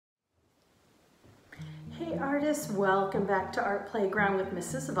artists, welcome back to Art Playground with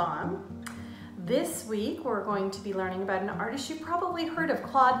Mrs. Vaughn. This week we're going to be learning about an artist you've probably heard of,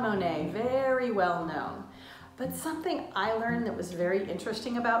 Claude Monet, very well known. But something I learned that was very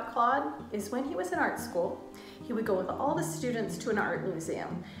interesting about Claude is when he was in art school, he would go with all the students to an art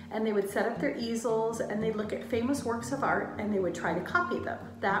museum and they would set up their easels and they'd look at famous works of art and they would try to copy them.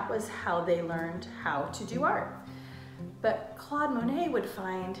 That was how they learned how to do art. But Claude Monet would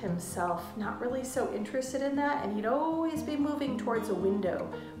find himself not really so interested in that, and he'd always be moving towards a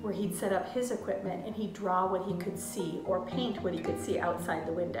window where he'd set up his equipment and he'd draw what he could see or paint what he could see outside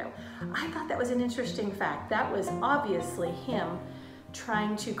the window. I thought that was an interesting fact. That was obviously him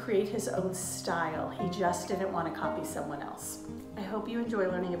trying to create his own style. He just didn't want to copy someone else. I hope you enjoy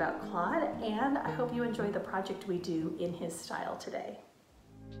learning about Claude, and I hope you enjoy the project we do in his style today.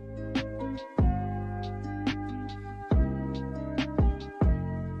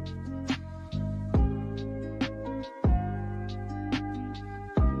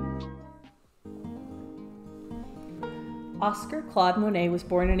 Oscar Claude Monet was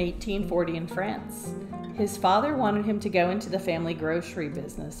born in 1840 in France. His father wanted him to go into the family grocery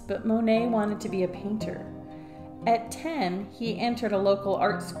business, but Monet wanted to be a painter. At 10, he entered a local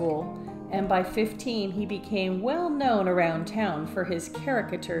art school, and by 15, he became well known around town for his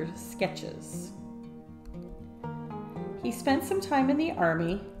caricature sketches. He spent some time in the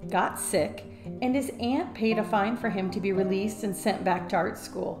army, got sick, and his aunt paid a fine for him to be released and sent back to art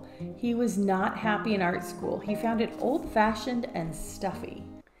school. He was not happy in art school. He found it old-fashioned and stuffy.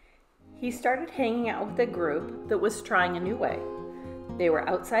 He started hanging out with a group that was trying a new way. They were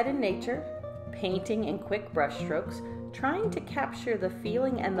outside in nature, painting in quick brushstrokes, trying to capture the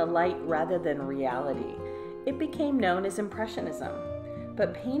feeling and the light rather than reality. It became known as Impressionism.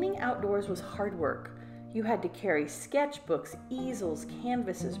 But painting outdoors was hard work. You had to carry sketchbooks, easels,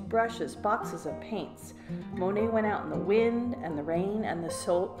 canvases, brushes, boxes of paints. Monet went out in the wind and the rain and the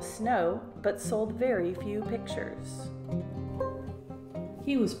snow, but sold very few pictures.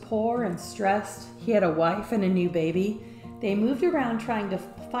 He was poor and stressed. He had a wife and a new baby. They moved around trying to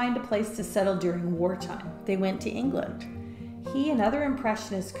find a place to settle during wartime. They went to England. He and other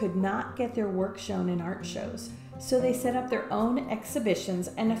Impressionists could not get their work shown in art shows, so they set up their own exhibitions,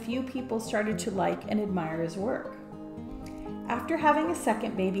 and a few people started to like and admire his work. After having a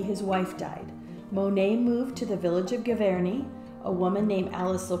second baby, his wife died. Monet moved to the village of Giverny. A woman named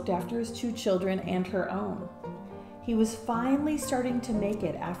Alice looked after his two children and her own. He was finally starting to make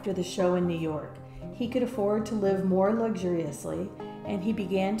it after the show in New York. He could afford to live more luxuriously, and he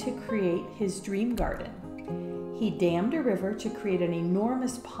began to create his dream garden. He dammed a river to create an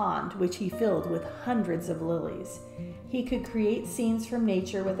enormous pond, which he filled with hundreds of lilies. He could create scenes from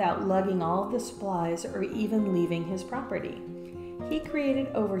nature without lugging all of the supplies or even leaving his property. He created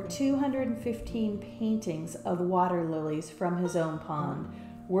over 215 paintings of water lilies from his own pond,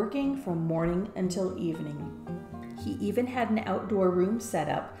 working from morning until evening. He even had an outdoor room set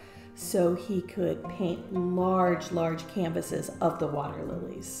up so he could paint large canvases of the water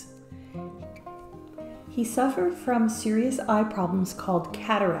lilies. He suffered from serious eye problems called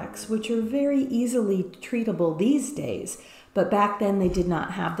cataracts, which are very easily treatable these days, but back then they did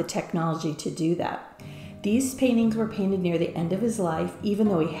not have the technology to do that. These paintings were painted near the end of his life. Even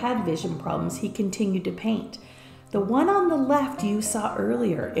though he had vision problems, he continued to paint. The one on the left you saw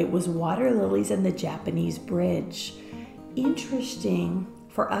earlier, it was water lilies and the Japanese bridge. Interesting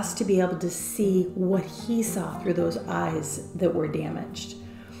for us to be able to see what he saw through those eyes that were damaged.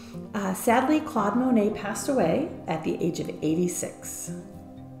 Sadly, Claude Monet passed away at the age of 86.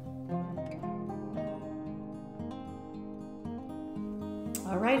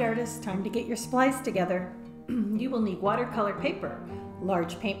 All right, artists, time to get your supplies together. You will need watercolor paper,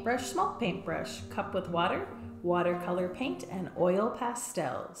 large paintbrush, small paintbrush, cup with water, watercolor paint, and oil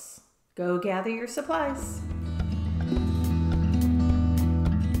pastels. Go gather your supplies.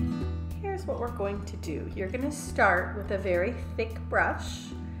 Here's what we're going to do. You're going to start with a very thick brush,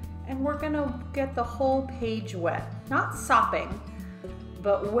 and we're going to get the whole page wet, not sopping,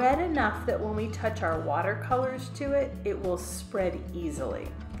 but wet enough that when we touch our watercolors to it, it will spread easily.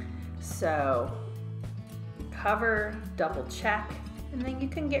 So cover, double check, and then you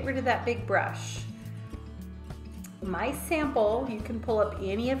can get rid of that big brush. My sample, you can pull up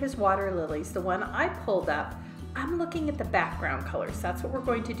any of his water lilies. The one I pulled up, I'm looking at the background colors. That's what we're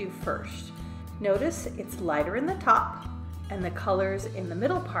going to do first. Notice it's lighter in the top, and the colors in the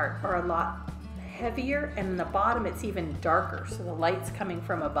middle part are a lot heavier, and in the bottom it's even darker, so the light's coming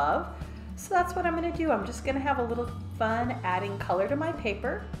from above. So that's what I'm going to do. I'm just going to have a little fun adding color to my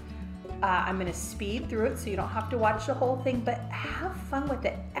paper. I'm going to speed through it so you don't have to watch the whole thing, but have fun with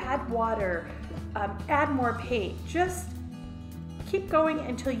it. Add water, add more paint. Just keep going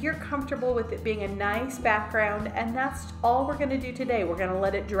until you're comfortable with it being a nice background, and that's all we're going to do today. We're going to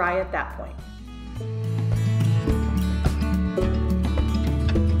let it dry at that point.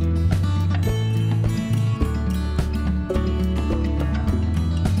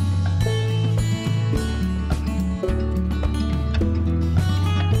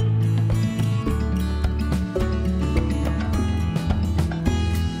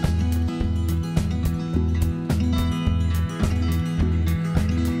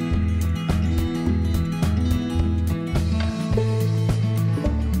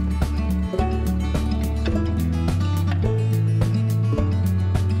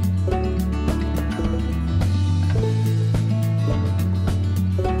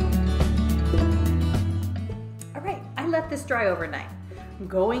 This dry overnight. I'm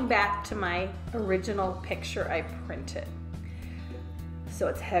going back to my original picture I printed. So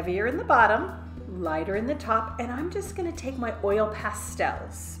it's heavier in the bottom, lighter in the top, and I'm just going to take my oil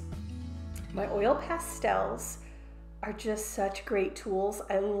pastels. My oil pastels are just such great tools.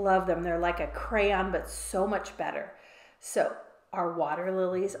 I love them. They're like a crayon, but so much better. So our water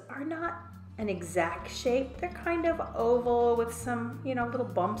lilies are not an exact shape. They're kind of oval with some, little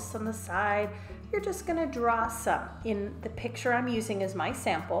bumps on the side. You're just gonna draw some. In the picture I'm using as my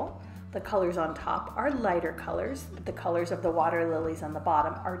sample, the colors on top are lighter colors. The colors of the water lilies on the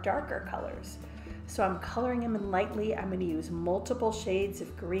bottom are darker colors. So I'm coloring them in lightly. I'm gonna use multiple shades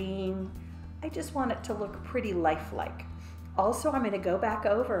of green. I just want it to look pretty lifelike. Also, I'm gonna go back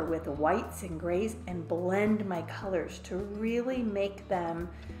over with whites and grays and blend my colors to really make them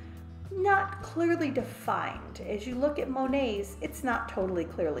not clearly defined. As you look at Monet's, it's not totally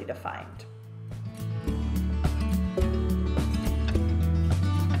clearly defined.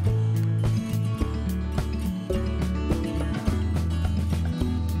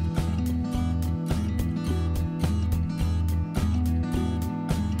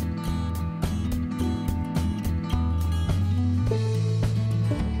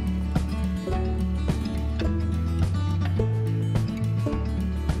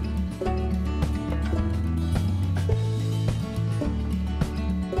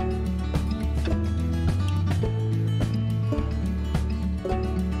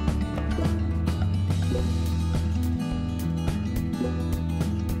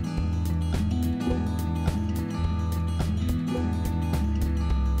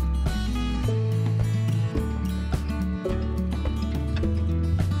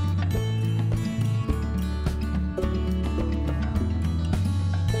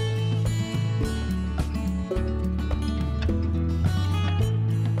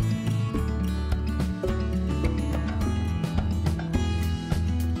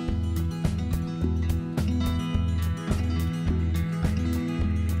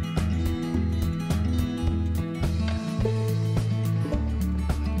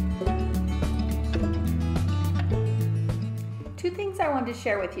 Two things I wanted to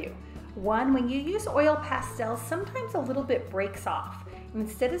share with you. One, when you use oil pastels, sometimes a little bit breaks off.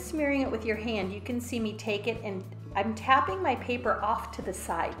 Instead of smearing it with your hand, you can see me take it and I'm tapping my paper off to the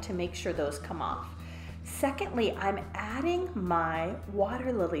side to make sure those come off. Secondly, I'm adding my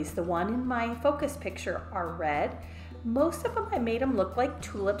water lilies. The one in my focus picture are red. Most of them, I made them look like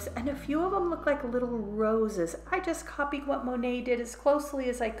tulips, and a few of them look like little roses. I just copied what Monet did as closely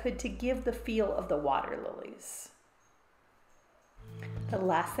as I could to give the feel of the water lilies. The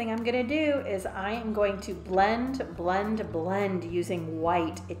last thing I'm going to do is I am going to blend using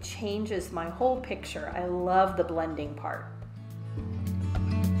white. It changes my whole picture. I love the blending part.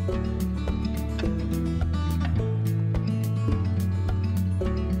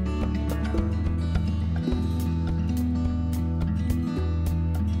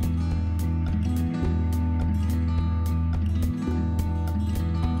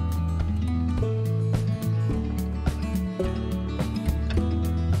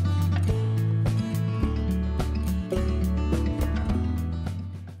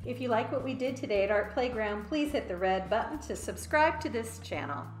 If you like what we did today at Art Playground, please hit the red button to subscribe to this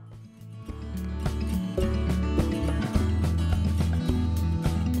channel.